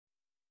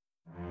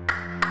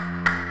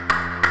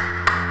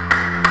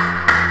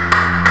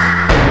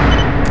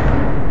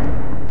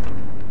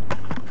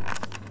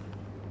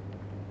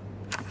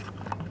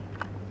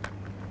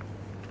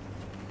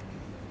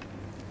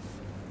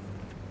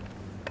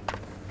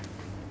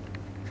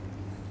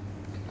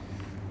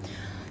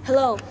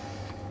Hello,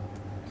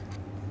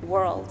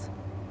 world,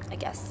 I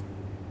guess.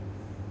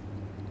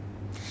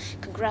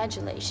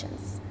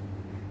 Congratulations.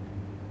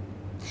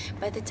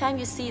 By the time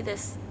you see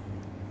this,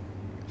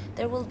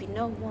 there will be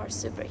no more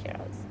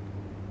superheroes.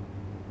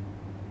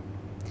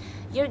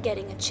 You're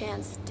getting a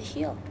chance to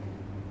heal.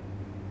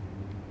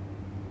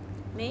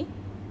 Me?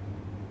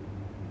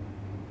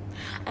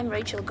 I'm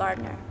Rachel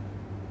Gardner.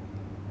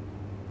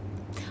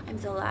 I'm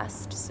the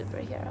last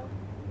superhero.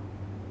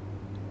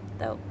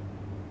 Though,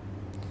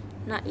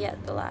 not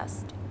yet the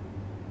last.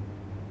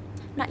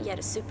 Not yet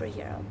a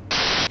superhero.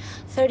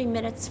 30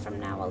 minutes from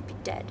now, I'll be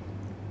dead.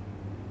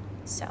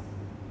 So,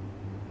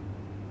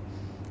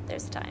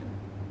 there's time.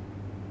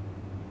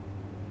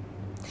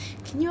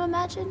 Can you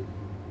imagine?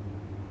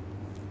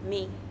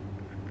 Me,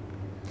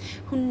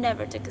 who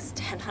never took a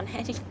stand on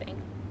anything,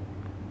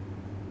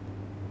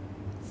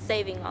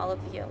 saving all of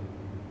you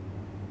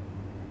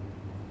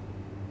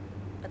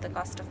at the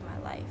cost of my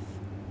life.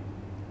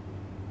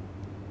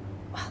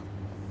 Well,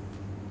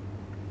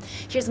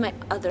 here's my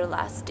other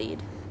last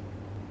deed.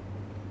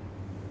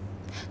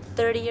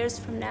 30 years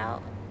from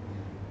now,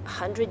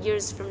 100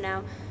 years from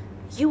now,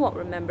 you won't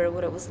remember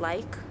what it was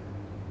like.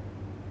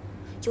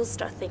 You'll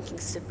start thinking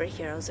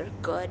superheroes are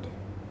good.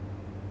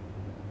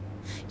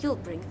 You'll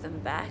bring them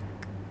back.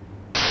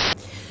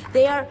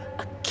 They are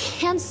a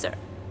cancer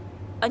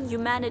on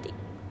humanity.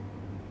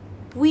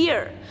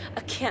 We're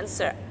a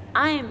cancer.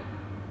 I'm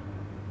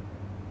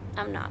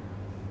not.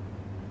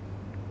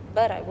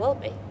 But I will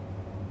be.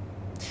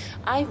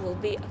 I will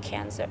be a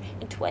cancer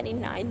in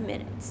 29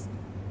 minutes.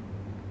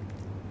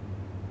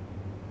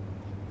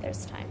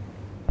 There's time.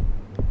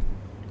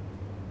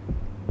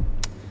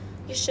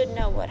 You should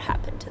know what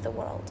happened to the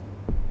world.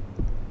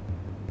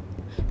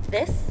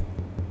 This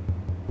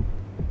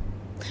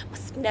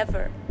must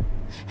never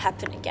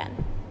happen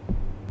again.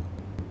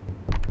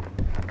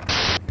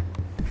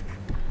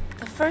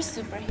 The first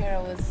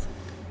superhero was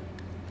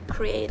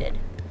created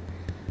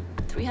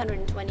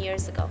 320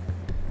 years ago,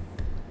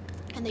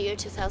 in the year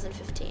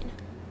 2015.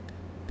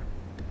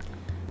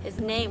 His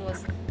name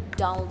was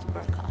Donald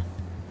Burkoff,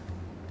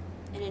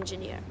 an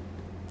engineer,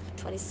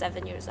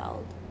 27 years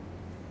old,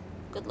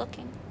 good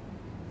looking.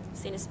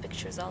 Seen his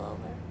pictures all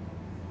over.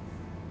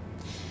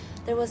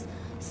 There was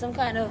some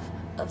kind of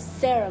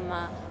serum,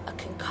 a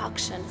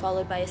concoction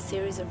followed by a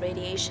series of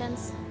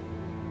radiations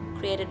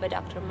created by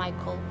Dr.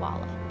 Michael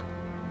Wallach.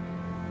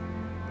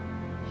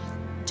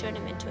 Turned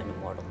him into an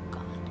immortal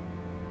god.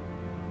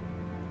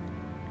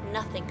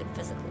 Nothing could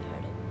physically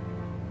hurt him.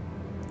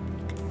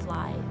 He could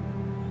fly,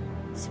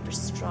 super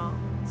strong,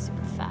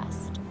 super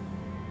fast.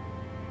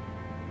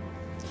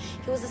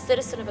 He was a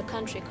citizen of a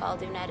country called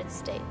the United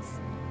States.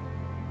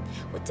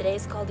 What today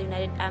is called the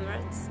United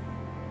Emirates.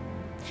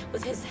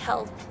 With his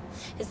help,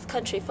 his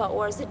country fought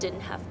wars it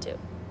didn't have to,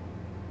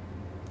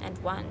 and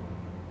won.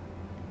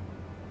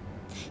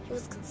 He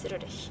was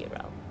considered a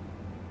hero,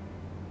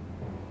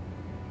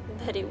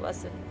 but he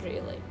wasn't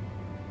really.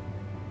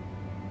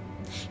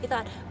 He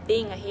thought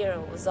being a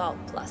hero was all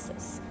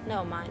pluses,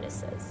 no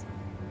minuses.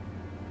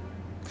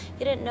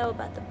 He didn't know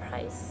about the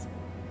price.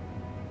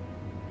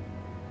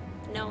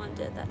 No one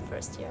did that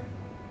first year.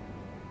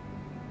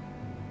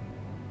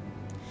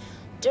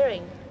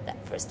 During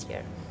that first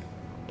year,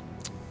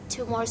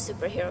 2 more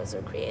superheroes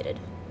were created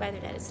by the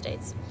United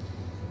States.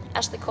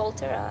 Ashley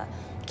Coulter, a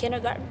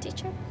kindergarten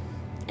teacher,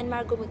 and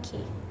Margot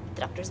McKee,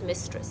 the doctor's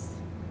mistress.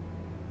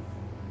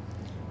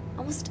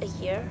 Almost a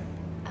year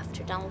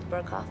after Donald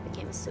Burkoff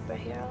became a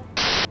superhero,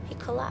 he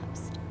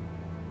collapsed.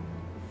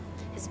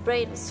 His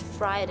brain was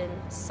fried in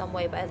some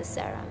way by the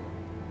serum.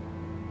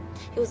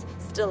 He was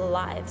still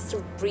alive,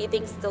 still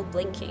breathing, still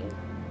blinking,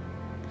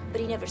 but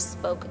he never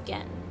spoke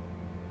again.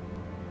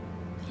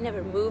 He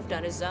never moved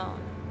on his own.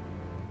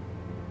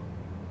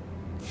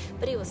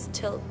 But he was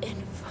still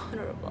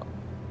invulnerable.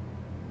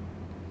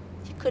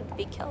 He couldn't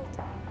be killed.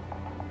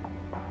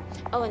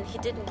 Oh, and he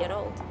didn't get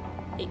old.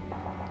 He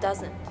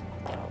doesn't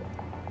get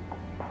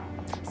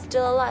old.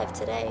 Still alive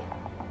today,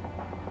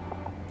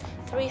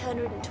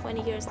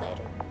 320 years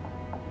later.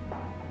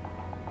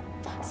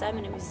 Saw him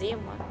in a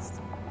museum once,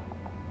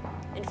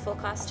 in full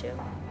costume.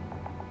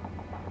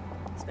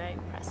 It's very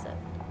impressive.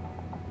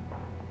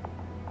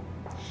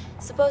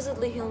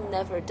 Supposedly he'll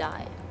never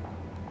die.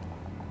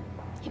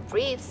 He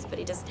breathes, but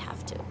he doesn't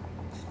have to.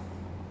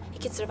 He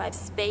can survive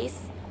space,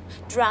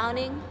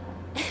 drowning,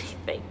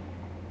 anything.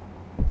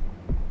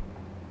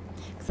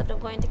 Except I'm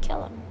going to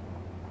kill him.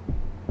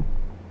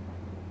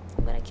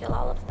 I'm going to kill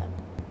all of them.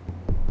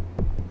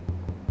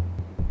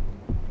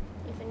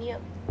 Even you.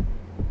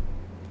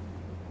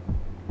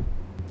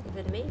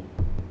 Even me.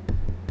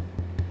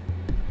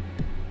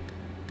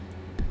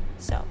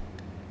 So,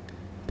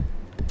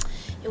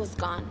 he was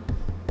gone.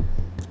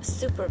 A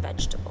super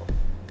vegetable.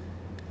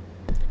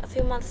 A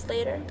few months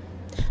later,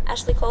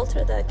 Ashley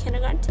Coulter, the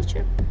kindergarten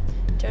teacher,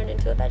 turned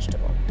into a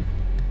vegetable.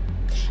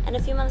 And a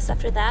few months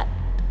after that,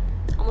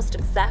 almost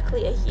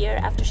exactly a year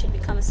after she'd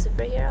become a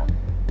superhero,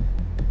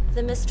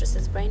 the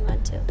mistress's brain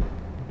went too.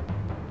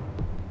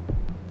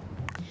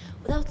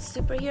 Without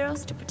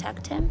superheroes to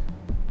protect him,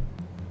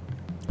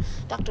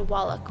 Dr.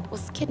 Wallach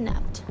was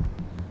kidnapped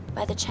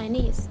by the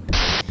Chinese.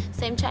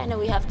 Same China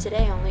we have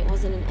today, only it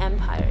wasn't an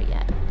empire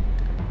yet.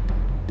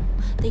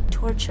 They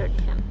tortured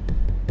him.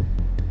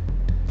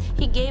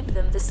 He gave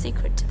them the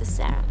secret to the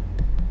serum.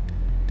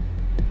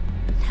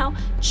 Now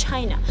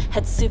China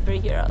had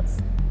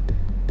superheroes.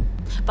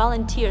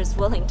 Volunteers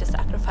willing to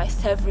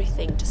sacrifice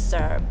everything to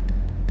serve.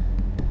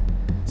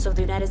 So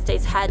the United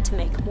States had to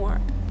make more.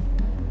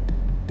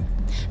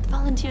 The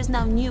volunteers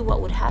now knew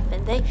what would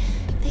happen. They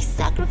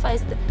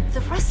sacrificed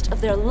the rest of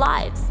their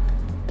lives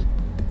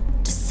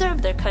to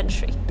serve their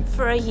country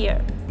for a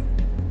year.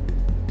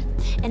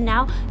 And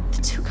now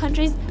the two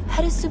countries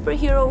had a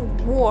superhero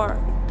war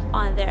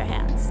on their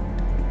hands.